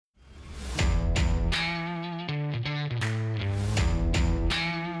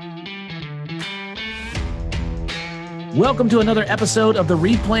Welcome to another episode of the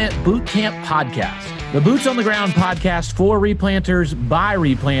Replant Bootcamp Podcast, the Boots on the Ground podcast for replanters by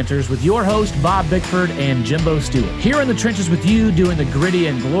replanters with your host, Bob Bickford and Jimbo Stewart. Here in the trenches with you doing the gritty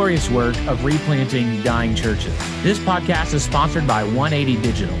and glorious work of replanting dying churches. This podcast is sponsored by 180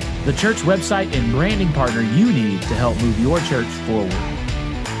 Digital, the church website and branding partner you need to help move your church forward.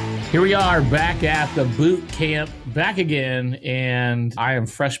 Here we are back at the boot camp, back again, and I am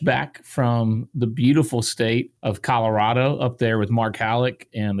fresh back from the beautiful state of Colorado up there with Mark Halleck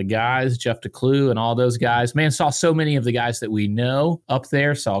and the guys, Jeff DeClue and all those guys. Man, saw so many of the guys that we know up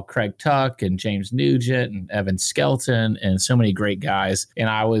there. Saw Craig Tuck and James Nugent and Evan Skelton and so many great guys. And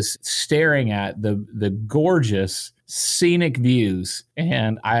I was staring at the gorgeous scenic views,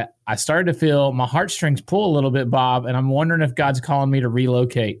 and I started to feel my heartstrings pull a little bit, Bob, and I'm wondering if God's calling me to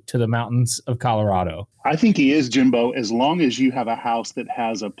relocate to the mountains of Colorado. I think he is, Jimbo, as long as you have a house that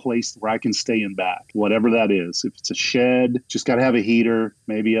has a place where I can stay in back, whatever that is. If it's a shed, just got to have a heater,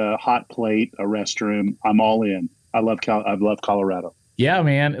 maybe a hot plate, a restroom, I'm all in. I love Colorado. Yeah,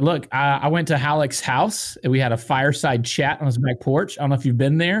 man. Look, I went to Halleck's house and we had a fireside chat on his back porch. I don't know if you've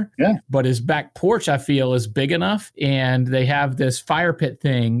been there. Yeah. But his back porch, I feel, is big enough. And they have this fire pit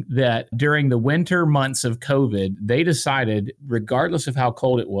thing that during the winter months of COVID, they decided, regardless of how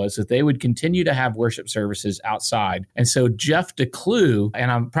cold it was, that they would continue to have worship services outside. And so Jeff DeClue,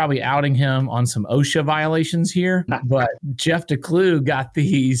 and I'm probably outing him on some OSHA violations here, but Jeff DeClue got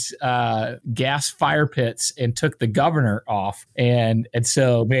these gas fire pits and took the governor off. And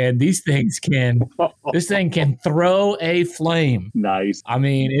so, man, this thing can throw a flame. Nice. I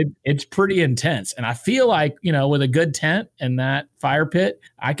mean, it's pretty intense. And I feel like, with a good tent and that fire pit,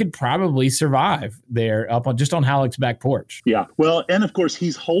 I could probably survive there up on Halleck's back porch. Yeah. Well, and of course,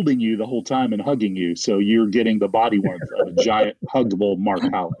 he's holding you the whole time and hugging you. So you're getting the body warmth of a giant, huggable Mark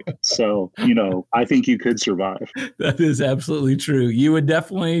Halleck. So, I think you could survive. That is absolutely true. You would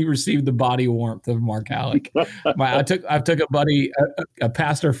definitely receive the body warmth of Mark Halleck. I took a buddy, a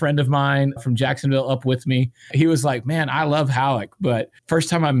pastor friend of mine from Jacksonville up with me. He was like, man, I love Halleck. But first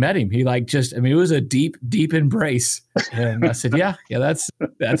time I met him, he it was a deep, deep embrace. And I said, yeah,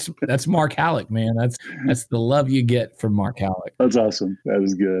 that's Mark Halleck, man. That's the love you get from Mark Halleck. That's awesome. That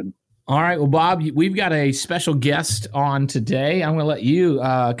is good. All right. Well, Bob, we've got a special guest on today. I'm going to let you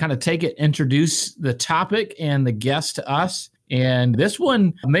kind of take it, introduce the topic and the guest to us. And this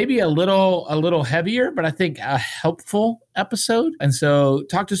one may be a little heavier, but I think a helpful episode. And so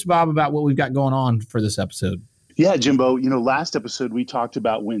talk to us, Bob, about what we've got going on for this episode. Yeah, Jimbo, last episode we talked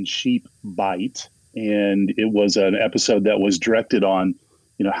about when sheep bite. And it was an episode that was directed on,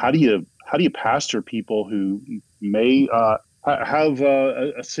 how do you pastor people who may have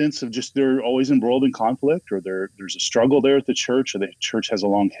a sense of just they're always embroiled in conflict, or there's a struggle there at the church, or the church has a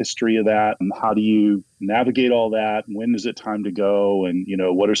long history of that. And how do you navigate all that? When is it time to go? And,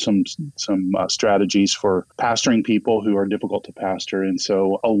 what are some strategies for pastoring people who are difficult to pastor? And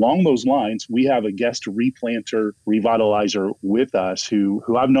so along those lines, we have a guest replanter, revitalizer with us who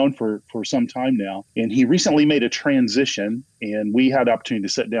I've known for some time now. And he recently made a transition, and we had the opportunity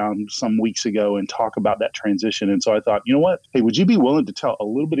to sit down some weeks ago and talk about that transition. And so I thought, you know what? Hey, would you be willing to tell a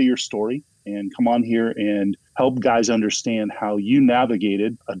little bit of your story and come on here and help guys understand how you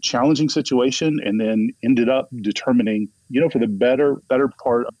navigated a challenging situation and then ended up determining, for the better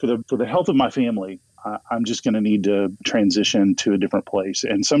part, for the health of my family, I'm just going to need to transition to a different place.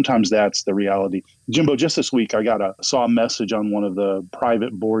 And sometimes that's the reality. Jimbo, just this week, I saw a message on one of the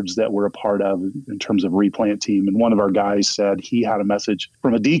private boards that we're a part of in terms of Replant team. And one of our guys said he had a message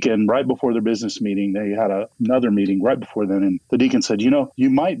from a deacon right before their business meeting. They had another meeting right before then. And the deacon said, you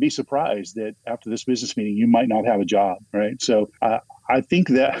might be surprised that after this business meeting, you might not have a job. Right. So I think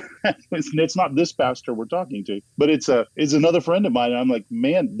that it's not this pastor we're talking to, but it's another friend of mine. And I'm like,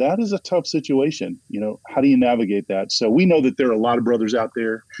 man, that is a tough situation. How do you navigate that? So we know that there are a lot of brothers out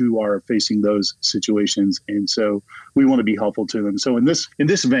there who are facing those situations. And so we want to be helpful to them. So in this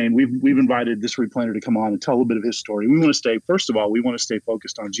vein, we've invited this replanter to come on and tell a little bit of his story. We want to stay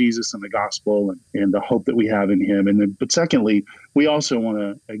focused on Jesus and the gospel and the hope that we have in him. But secondly, we also want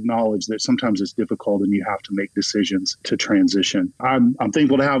to acknowledge that sometimes it's difficult and you have to make decisions to transition. I'm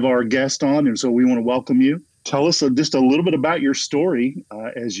thankful to have our guest on, and so we want to welcome you. Tell us just a little bit about your story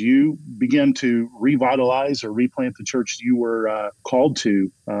as you begin to revitalize or replant the church you were called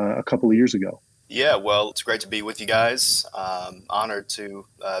to a couple of years ago. Yeah, well, it's great to be with you guys. Honored to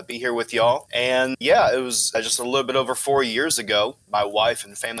be here with y'all. And yeah, it was just a little bit over 4 years ago. My wife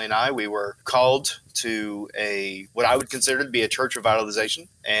and family and I, we were called to what I would consider to be a church revitalization.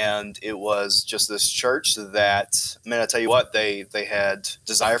 And it was just this church that, man, I tell you what, they had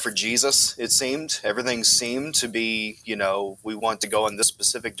desire for Jesus, it seemed. Everything seemed to be, we want to go in this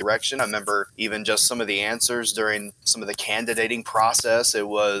specific direction. I remember even just some of the answers during some of the candidating process. It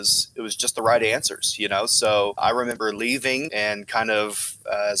was just the right answers, So I remember leaving and kind of,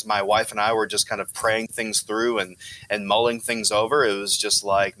 as my wife and I were just kind of praying things through and mulling things over, it was just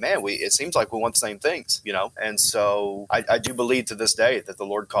like, man, it seems like we want the same things, And so I do believe to this day that the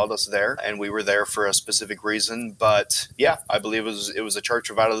Lord called us there, and we were there for a specific reason. But yeah, I believe it was a church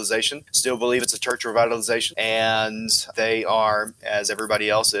revitalization. Still believe it's a church revitalization, and they are, as everybody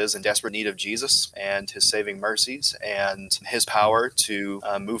else is, in desperate need of Jesus and His saving mercies and His power to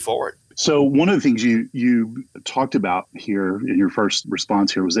move forward. So one of the things you talked about here in your first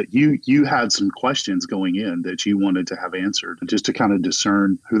response here was that you had some questions going in that you wanted to have answered, just to kind of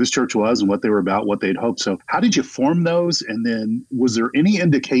discern who this church was and what they were about, what they'd hoped. So how did you form those? And then was there any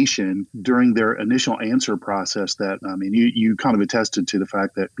indication during their initial answer process that, you kind of attested to the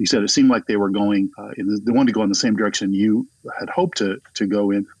fact that you said it seemed like they were going, they wanted to go in the same direction you had hoped to go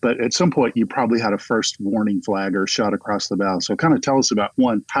in. But at some point, you probably had a first warning flag or shot across the bow. So kind of tell us about,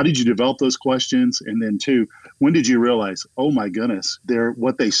 one, how did you develop those questions? And then two, when did you realize, oh my goodness,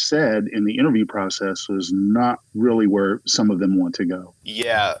 what they said in the interview process was not really where some of them want to go?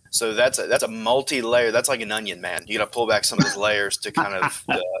 Yeah. So that's a multi-layer. That's like an onion, man. You got to pull back some of those layers to kind of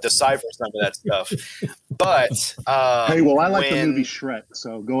decipher some of that stuff. But hey, well, I like the movie Shrek,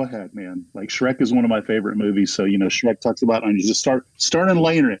 so go ahead, man. Like Shrek is one of my favorite movies. So Shrek talks about onions. Just start and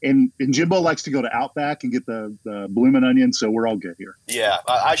layering it. And Jimbo likes to go to Outback and get the bloomin' onion, so we're all good here. Yeah,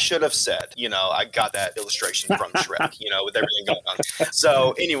 I should have said, I got that illustration from Shrek, with everything going on.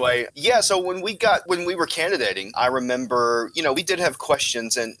 So anyway, yeah. So when we were candidating, I remember, we did have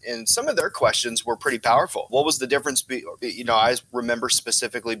questions, and some of their questions were pretty powerful. What was the difference? I remember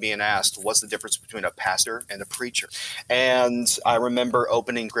specifically being asked, what's the difference between a pastor and a preacher? And I remember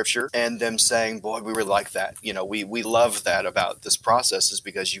opening scripture and them saying, boy, we really like that. We love that about this process, is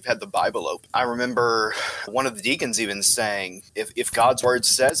because you've had the Bible open. I remember one of the deacons even saying, if God's word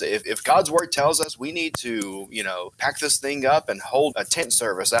says it, if God's word tells us we need to, pack this thing up and hold a tent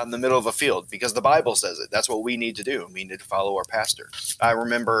service out in the middle of a field because the Bible says it, that's what we need to do. We need to follow our pastor. I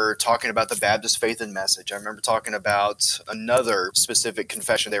remember talking about the Baptist Faith and Message. I remember talking about another specific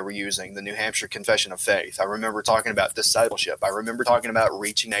confession they were using, the New Hampshire Confession of Faith. I remember talking about discipleship. I remember talking about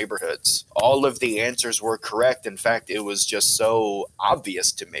reaching neighborhoods. All of the answers were correct. In fact, it was just so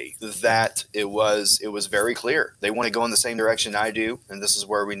obvious to me that it was very clear. They want to go in the same direction I do, and this is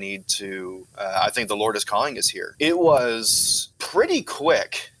where we need to, I think the Lord is calling us here. It was pretty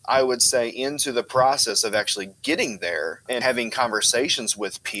quick, I would say, into the process of actually getting there and having conversations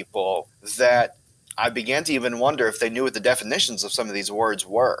with people that I began to even wonder if they knew what the definitions of some of thof words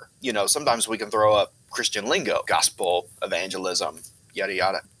were. Sometimes we can throw up Christian lingo, gospel, evangelism, yada,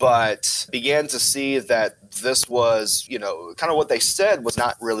 yada, but began to see that this was, kind of what they said was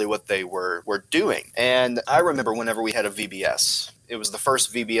not really what they were doing. And I remember whenever we had a VBS, it was the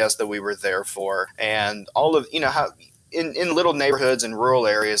first VBS that we were there for, and all of, how in little neighborhoods and rural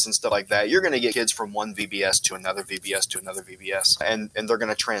areas and stuff like that, you're going to get kids from one VBS to another VBS to another VBS, and they're going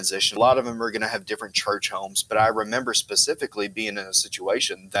to transition. A lot of them are going to have different church homes, but I remember specifically being in a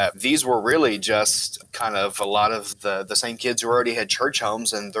situation that these were really just kind of a lot of the same kids who already had church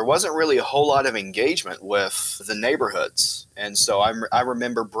homes, and there wasn't really a whole lot of engagement with the neighborhoods. And so I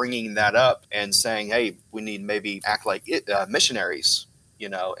remember bringing that up and saying, hey, we need maybe act like missionaries,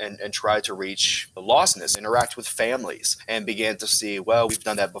 and try to reach the lostness, interact with families, and began to see, well, we've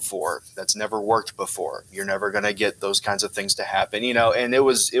done that before. That's never worked before. You're never going to get those kinds of things to happen, and it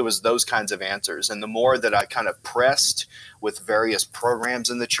was those kinds of answers. And the more that I kind of pressed with various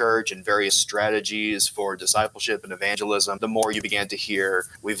programs in the church and various strategies for discipleship and evangelism, the more you began to hear,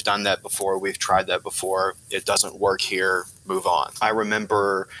 we've done that before, we've tried that before, it doesn't work here, move on. I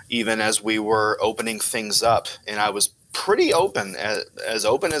remember even as we were opening things up, and I was pretty open, as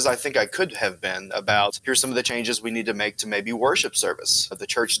open as I think I could have been, about here's some of the changes we need to make to maybe worship service. The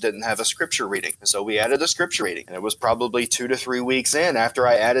church didn't have a scripture reading, so we added a scripture reading. And it was probably 2 to 3 weeks in after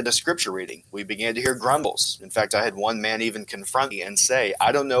I added a scripture reading, we began to hear grumbles. In fact, I had one man even confront me and say,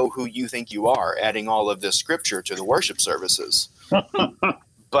 I don't know who you think you are adding all of this scripture to the worship services.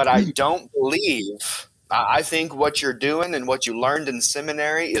 But I don't believe... I think what you're doing and what you learned in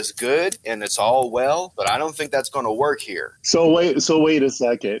seminary is good and it's all well, but I don't think that's going to work here. So wait a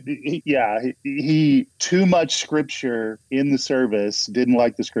second. He too much scripture in the service, didn't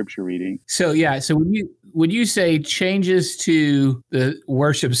like the scripture reading. So when when you say changes to the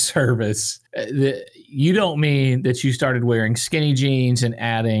worship service, you don't mean that you started wearing skinny jeans and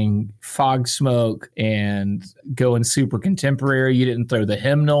adding fog smoke and going super contemporary. You didn't throw the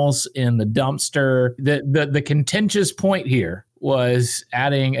hymnals in the dumpster. The contentious point here was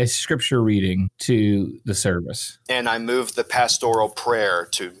adding a scripture reading to the service. And I moved the pastoral prayer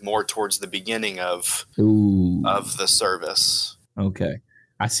to more towards the beginning of the service. Okay.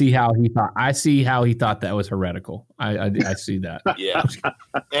 I see how he thought that was heretical. I see that. Yeah.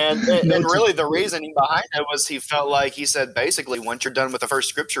 And really the reasoning behind it was he said, basically, once you're done with the first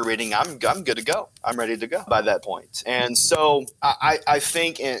scripture reading, I'm good to go. I'm ready to go by that point. And so I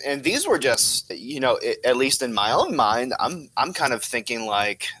think, and these were just, at least in my own mind, I'm kind of thinking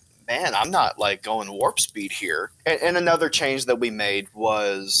like, man, I'm not like going warp speed here. And another change that we made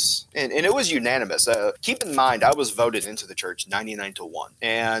was, and it was unanimous. Keep in mind, I was voted into the church 99-1.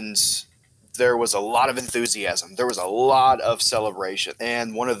 And there was a lot of enthusiasm. There was a lot of celebration.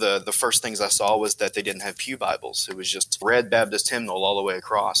 And one of the first things I saw was that they didn't have pew Bibles. It was just red Baptist hymnal all the way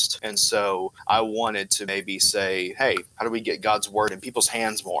across. And so I wanted to maybe say, hey, how do we get God's word in people's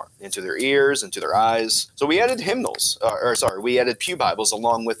hands more, into their ears, into their eyes? So we added we added pew Bibles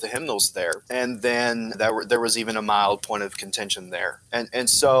along with the hymnals there. And then there was even a mild point of contention there. And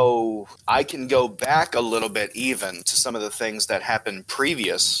so I can go back a little bit even to some of the things that happened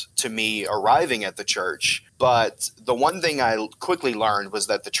previous to me arriving at the church. But the one thing I quickly learned was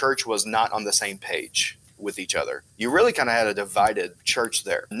that the church was not on the same page with each other. You really kind of had a divided church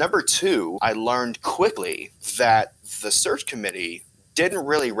there. Number two, I learned quickly that the search committee didn't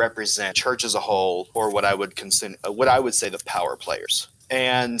really represent church as a whole, or what I would say the power players.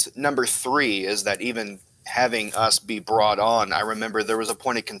 And number three is that even having us be brought on, I remember there was a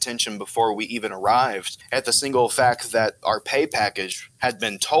point of contention before we even arrived at the single fact that our pay package had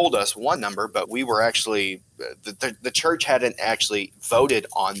been told us one number, but we were actually, the church hadn't actually voted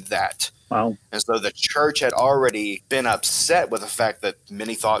on that. Wow. And so the church had already been upset with the fact that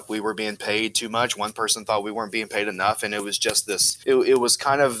many thought we were being paid too much. One person thought we weren't being paid enough. And it was just it was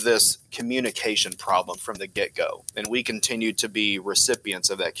kind of this communication problem from the get-go. And we continued to be recipients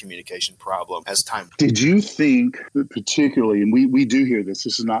of that communication problem as time. Did you think particularly, and we do hear this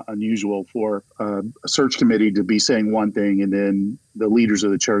is not unusual for a search committee to be saying one thing and then the leaders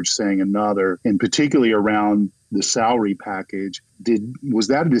of the church saying another, and particularly around the salary package. Was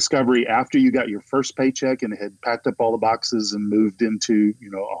that a discovery after you got your first paycheck and had packed up all the boxes and moved into,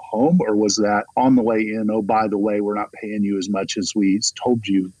 a home? Or was that on the way in, oh, by the way, we're not paying you as much as we told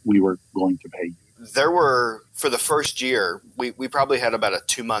you we were going to pay you? There were, for the first year, we probably had about a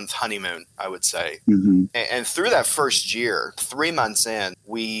 2-month honeymoon, I would say. Mm-hmm. And through that first year, 3 months in,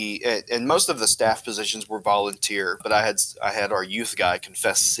 and most of the staff positions were volunteer, but I had our youth guy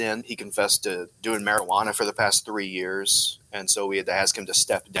confess sin. He confessed to doing marijuana for the past 3 years. And so we had to ask him to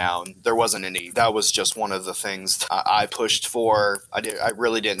step down. There wasn't any. That was just one of the things I pushed for. I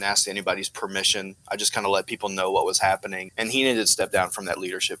really didn't ask anybody's permission. I just kind of let people know what was happening. And he needed to step down from that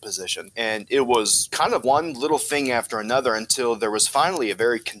leadership position. And it was kind of one little thing after another until there was finally a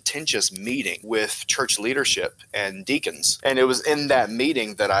very contentious meeting with church leadership and deacons. And it was in that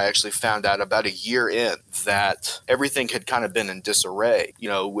meeting that I actually found out about a year in that everything had kind of been in disarray,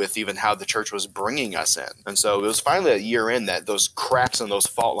 with even how the church was bringing us in. And so it was finally a year in that those cracks and those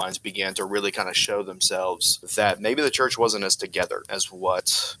fault lines began to really kind of show themselves, that maybe the church wasn't as together as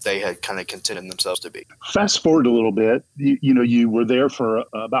what they had kind of contended themselves to be. Fast forward a little bit, you were there for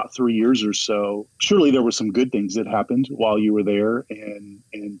about 3 years or so. Surely there were some good things that happened while you were there, and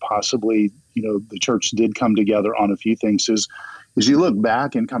possibly, the church did come together on a few things. As you look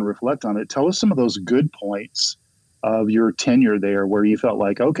back and kind of reflect on it, tell us some of those good points of your tenure there where you felt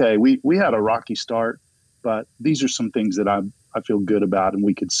like, okay, we had a rocky start, but these are some things that I feel good about and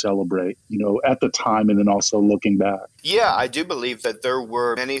we could celebrate, at the time and then also looking back. Yeah, I do believe that there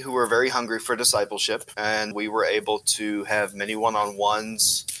were many who were very hungry for discipleship, and we were able to have many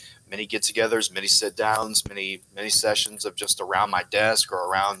one-on-ones, many get-togethers, many sit-downs, many sessions of just around my desk or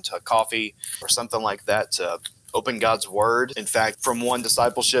around coffee or something like that to open God's word. In fact, from one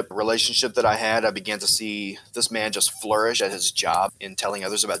discipleship relationship that I had, I began to see this man just flourish at his job in telling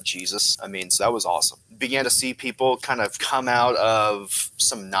others about Jesus. So that was awesome. Began to see people kind of come out of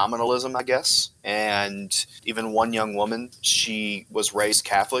some nominalism, I guess. And even one young woman, she was raised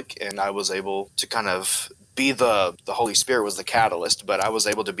Catholic, and I was able to kind of be the Holy Spirit was the catalyst, but I was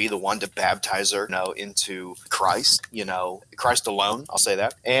able to be the one to baptize her, into Christ, Christ alone, I'll say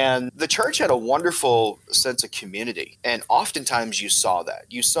that. And the church had a wonderful sense of community. And oftentimes you saw that.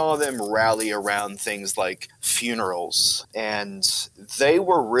 You saw them rally around things like funerals, and they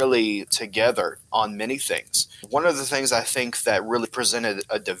were really together on many things. One of the things I think that really presented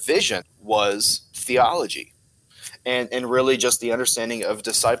a division was theology. And really just the understanding of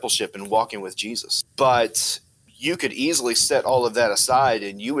discipleship and walking with Jesus. But you could easily set all of that aside,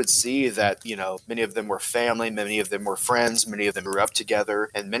 and you would see that, many of them were family, many of them were friends, many of them grew up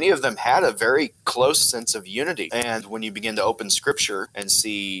together, and many of them had a very close sense of unity. And when you begin to open Scripture and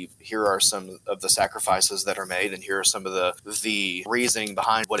see, here are some of the sacrifices that are made, and here are some of the reasoning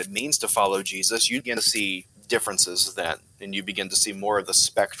behind what it means to follow Jesus, you begin to see differences then, and you begin to see more of the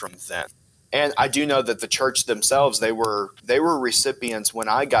spectrum then. And I do know that the church themselves, they were recipients when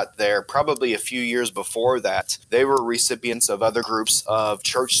I got there, probably a few years before that. They were recipients of other groups of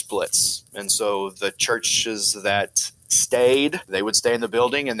church splits. And so the churches that stayed, they would stay in the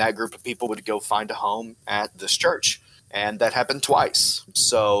building, and that group of people would go find a home at this church. And that happened twice.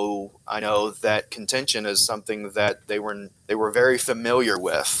 So I know that contention is something that they were very familiar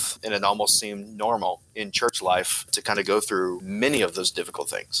with, and it almost seemed normal in church life to kind of go through many of those difficult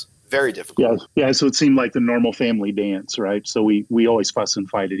things. Very difficult. Yeah. So it seemed like the normal family dance, right? So we always fuss and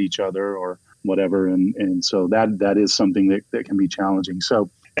fight at each other or whatever. And so that is something that can be challenging. So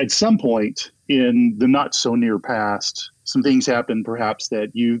at some point in the not so near past, some things happened perhaps that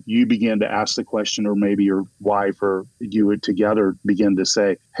you began to ask the question, or maybe your wife or you would together begin to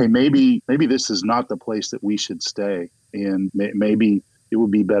say, hey, maybe this is not the place that we should stay. And maybe it would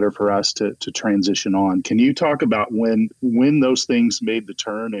be better for us to transition on. Can you talk about when those things made the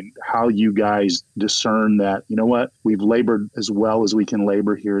turn and how you guys discern that, we've labored as well as we can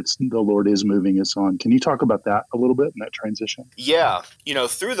labor here. The Lord is moving us on. Can you talk about that a little bit in that transition? Yeah.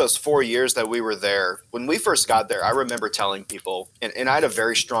 Through those 4 years that we were there, when we first got there, I remember telling people, and I had a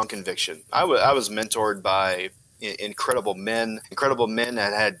very strong conviction. I was mentored by incredible men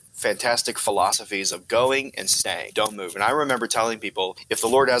that had fantastic philosophies of going and staying. Don't move. And I remember telling people, if the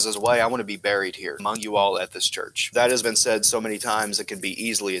Lord has his way, I want to be buried here among you all at this church. That has been said so many times, it can be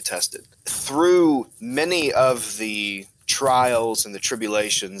easily attested. Through many of the trials and the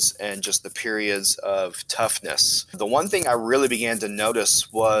tribulations and just the periods of toughness, the one thing I really began to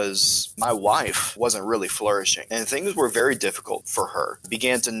notice was my wife wasn't really flourishing, and things were very difficult for her.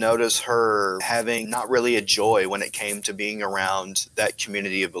 Began to notice her having not really a joy when it came to being around that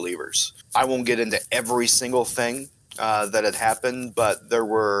community of believers. I won't get into every single thing that had happened, but there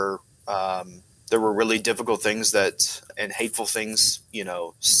were really difficult things and hateful things,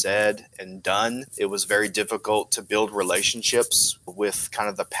 said and done. It was very difficult to build relationships with kind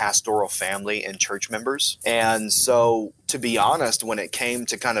of the pastoral family and church members. And so, to be honest, when it came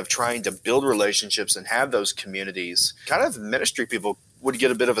to kind of trying to build relationships and have those communities, kind of ministry people would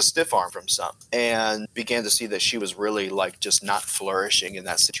get a bit of a stiff arm from some, and began to see that she was really just not flourishing in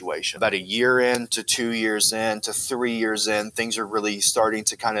that situation. About a year in to 2 years in to 3 years in, things are really starting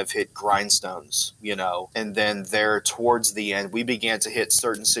to kind of hit grindstones, and then there towards the end, we began to hit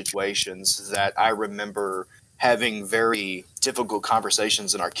certain situations that I remember having very difficult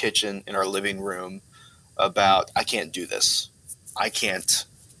conversations in our kitchen, in our living room about, I can't do this. I can't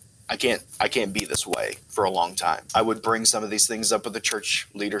be this way for a long time. I would bring some of these things up with the church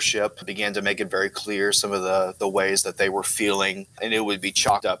leadership, began to make it very clear some of the ways that they were feeling, and it would be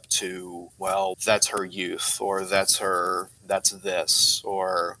chalked up to, well, that's her youth, or that's this,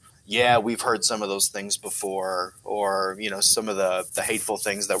 or yeah, we've heard some of those things before, or, some of the hateful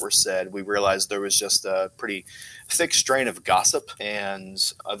things that were said. We realized there was just a pretty thick strain of gossip and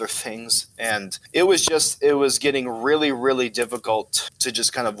other things. And it was getting really, really difficult to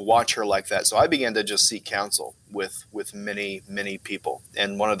just kind of watch her like that. So I began to just seek counsel with many, many people.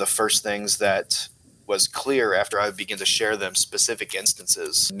 And one of the first things that was clear after I began to share them specific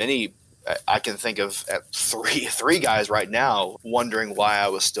instances, I can think of three guys right now wondering why I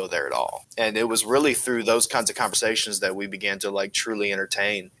was still there at all. And it was really through those kinds of conversations that we began to truly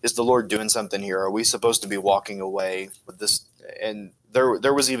entertain. Is the Lord doing something here? Are we supposed to be walking away with this? And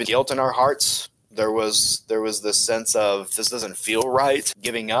there was even guilt in our hearts. There was this sense of, this doesn't feel right,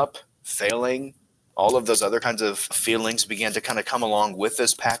 giving up, failing. All of those other kinds of feelings began to kind of come along with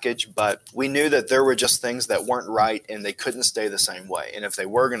this package, but we knew that there were just things that weren't right and they couldn't stay the same way. And if they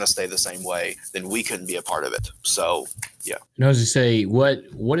were going to stay the same way, then we couldn't be a part of it. So, yeah. And I was to say,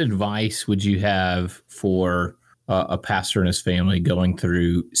 what advice would you have for a pastor and his family going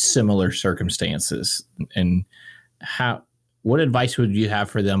through similar circumstances? And what advice would you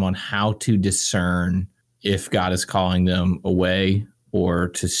have for them on how to discern if God is calling them away or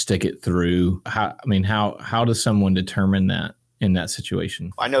to stick it through? How does someone determine that in that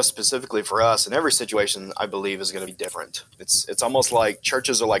situation? I know specifically for us, and every situation I believe is going to be different. It's almost like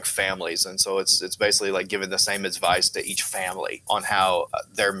churches are like families, and so it's basically like giving the same advice to each family on how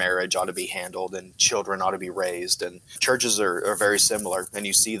their marriage ought to be handled and children ought to be raised. And churches are very similar, and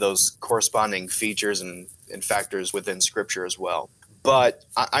you see those corresponding features and factors within Scripture as well. But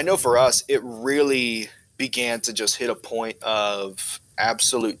I know for us, it really began to just hit a point of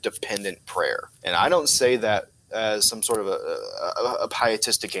absolute dependent prayer. And I don't say that as some sort of a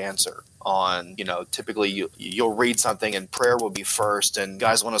pietistic answer on, typically you'll read something and prayer will be first, and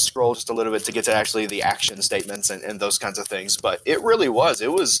guys want to scroll just a little bit to get to actually the action statements and those kinds of things. But it really was. It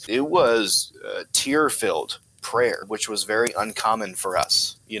was tear-filled prayer, which was very uncommon for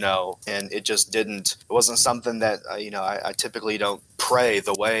us, and it wasn't something that, I typically don't pray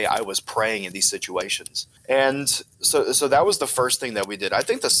the way I was praying in these situations. And so that was the first thing that we did. I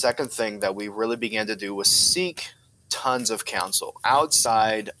think the second thing that we really began to do was seek tons of counsel,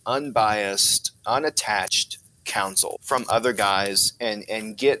 outside, unbiased, unattached counsel from other guys,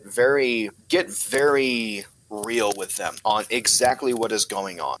 and get very real with them on exactly what is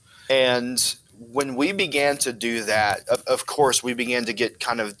going on. And when we began to do that, of course, we began to get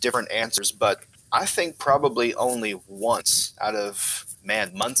kind of different answers, but I think probably only once out of,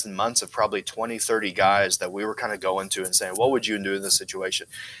 months and months of probably 20, 30 guys that we were kind of going to and saying, what would you do in this situation?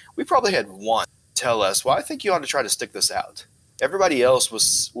 We probably had one tell us, well, I think you ought to try to stick this out. Everybody else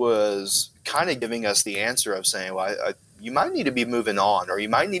was kind of giving us the answer of saying, well, you might need to be moving on, or you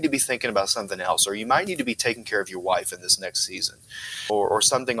might need to be thinking about something else, or you might need to be taking care of your wife in this next season, or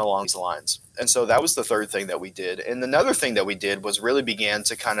something along these lines. And so that was the third thing that we did. And another thing that we did was really began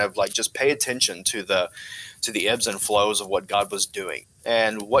to kind of like just pay attention to the ebbs and flows of what God was doing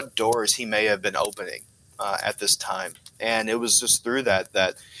and what doors he may have been opening at this time. And it was just through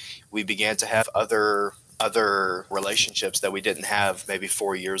that we began to have other relationships that we didn't have maybe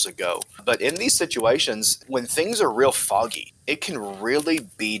 4 years ago. But in these situations, when things are real foggy, it can really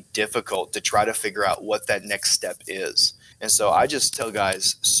be difficult to try to figure out what that next step is. And so I just tell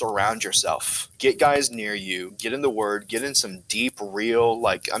guys, surround yourself. Get guys near you, get in the Word, get in some deep, real,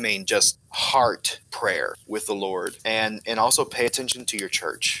 just heart prayer with the Lord. And also pay attention to your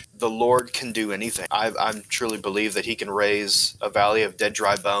church. The Lord can do anything. I truly believe that he can raise a valley of dead,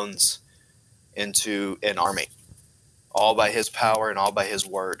 dry bones into an army, all by his power and all by his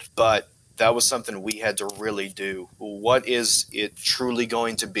word. But that was something we had to really do. What is it truly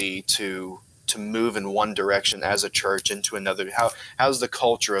going to be to move in one direction as a church into another? How's the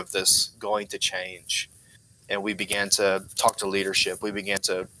culture of this going to change? And we began to talk to leadership. We began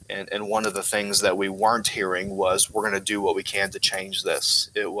to, and one of the things that we weren't hearing was, we're going to do what we can to change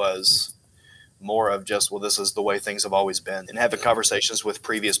this. It was more of just, well, this is the way things have always been. And having conversations with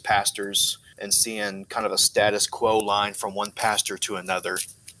previous pastors and seeing kind of a status quo line from one pastor to another.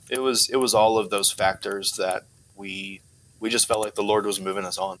 It was all of those factors that we just felt like the Lord was moving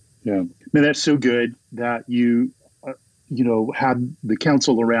us on. Yeah. Man, that's so good that you had the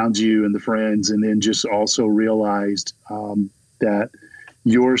counsel around you and the friends, and then just also realized that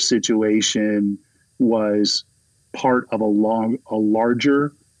your situation was part of a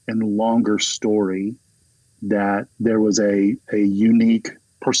larger and longer story, that there was a unique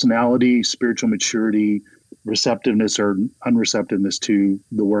personality, spiritual maturity, receptiveness or unreceptiveness to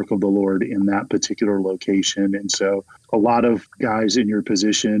the work of the Lord in that particular location. And so a lot of guys in your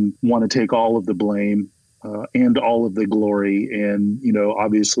position want to take all of the blame and all of the glory. And,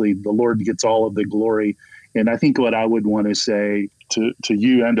 obviously the Lord gets all of the glory. And I think what I would want to say to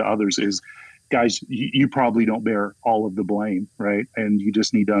you and to others is, guys, you probably don't bear all of the blame, right? And you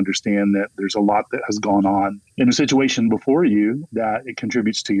just need to understand that there's a lot that has gone on in a situation before you that it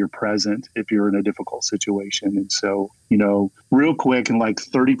contributes to your present if you're in a difficult situation. And so, real quick, in like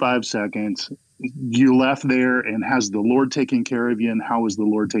 35 seconds, you left there, and has the Lord taken care of you? And how is the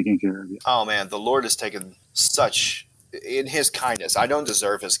Lord taking care of you? Oh man, the Lord has taken such, in his kindness, I don't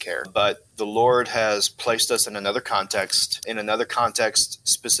deserve his care, but the Lord has placed us in another context,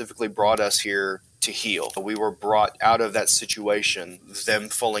 specifically brought us here to heal. We were brought out of that situation, them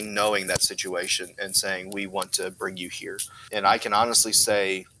fully knowing that situation and saying, we want to bring you here. And I can honestly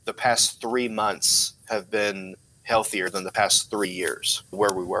say the past 3 months have been healthier than the past 3 years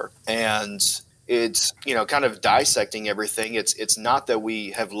where we were. And it's, kind of dissecting everything. It's not that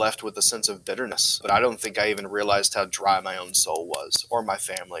we have left with a sense of bitterness, but I don't think I even realized how dry my own soul was, or my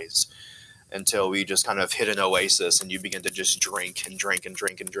family's, until we just kind of hit an oasis and you begin to just drink and drink and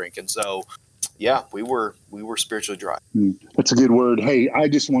drink and drink. And so, yeah, we were spiritually dry. That's a good word. Hey, I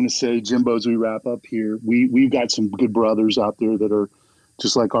just want to say, Jimbo, as we wrap up here, we've got some good brothers out there that are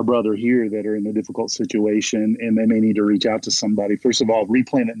just like our brother here that are in a difficult situation, and they may need to reach out to somebody. First of all,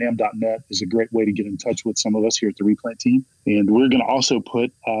 replant@nam.net is a great way to get in touch with some of us here at the Replant team. And we're going to also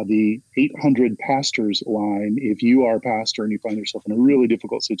put the 800 pastors line. If you are a pastor and you find yourself in a really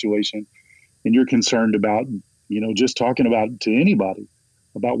difficult situation and you're concerned about, just talking about to anybody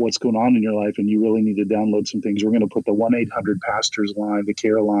about what's going on in your life, and you really need to download some things, we're going to put the 1-800-PASTORS line, the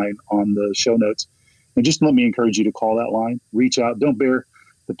care line, on the show notes. And just let me encourage you to call that line. Reach out. Don't bear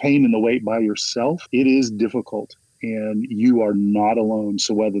the pain and the weight by yourself. It is difficult, and you are not alone.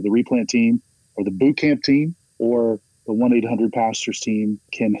 So whether the Replant team or the boot camp team or the 1-800-PASTORS team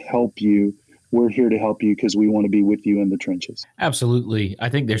can help you, we're here to help you because we want to be with you in the trenches. Absolutely. I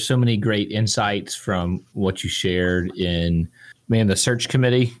think there's so many great insights from what you shared in, the search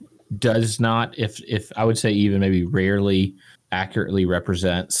committee does not, if I would say even maybe rarely accurately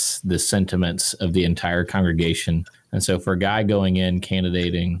represents the sentiments of the entire congregation. And so for a guy going in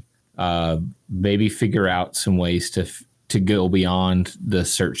candidating, maybe figure out some ways to go beyond the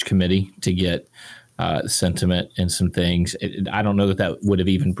search committee to get sentiment and some things. I don't know that would have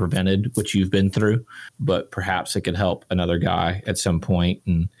even prevented what you've been through, but perhaps it could help another guy at some point.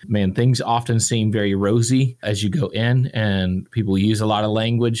 And things often seem very rosy as you go in, and people use a lot of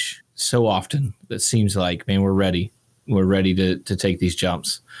language so often that seems like, we're ready. We're ready to take these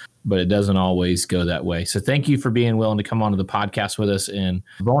jumps, but it doesn't always go that way. So thank you for being willing to come onto the podcast with us and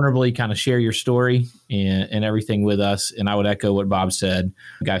vulnerably kind of share your story and everything with us. And I would echo what Bob said.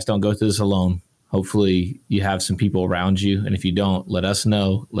 Guys, don't go through this alone. Hopefully you have some people around you. And if you don't, let us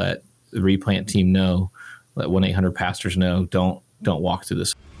know, let the Replant team know, let 1-800-PASTORS know. Don't walk through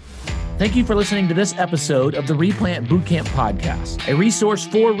this. Thank you for listening to this episode of the Replant Bootcamp Podcast, a resource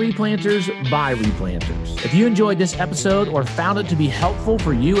for replanters by replanters. If you enjoyed this episode or found it to be helpful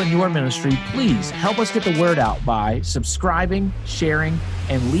for you and your ministry, please help us get the word out by subscribing, sharing,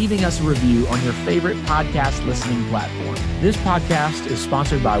 and leaving us a review on your favorite podcast listening platform. This podcast is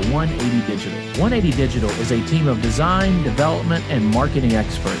sponsored by 180 Digital. 180 Digital is a team of design, development, and marketing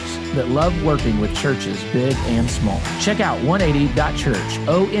experts that love working with churches big and small. Check out 180.church,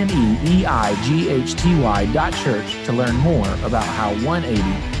 ONEEIGHTY.church to learn more about how 180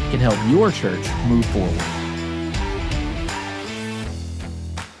 can help your church move forward.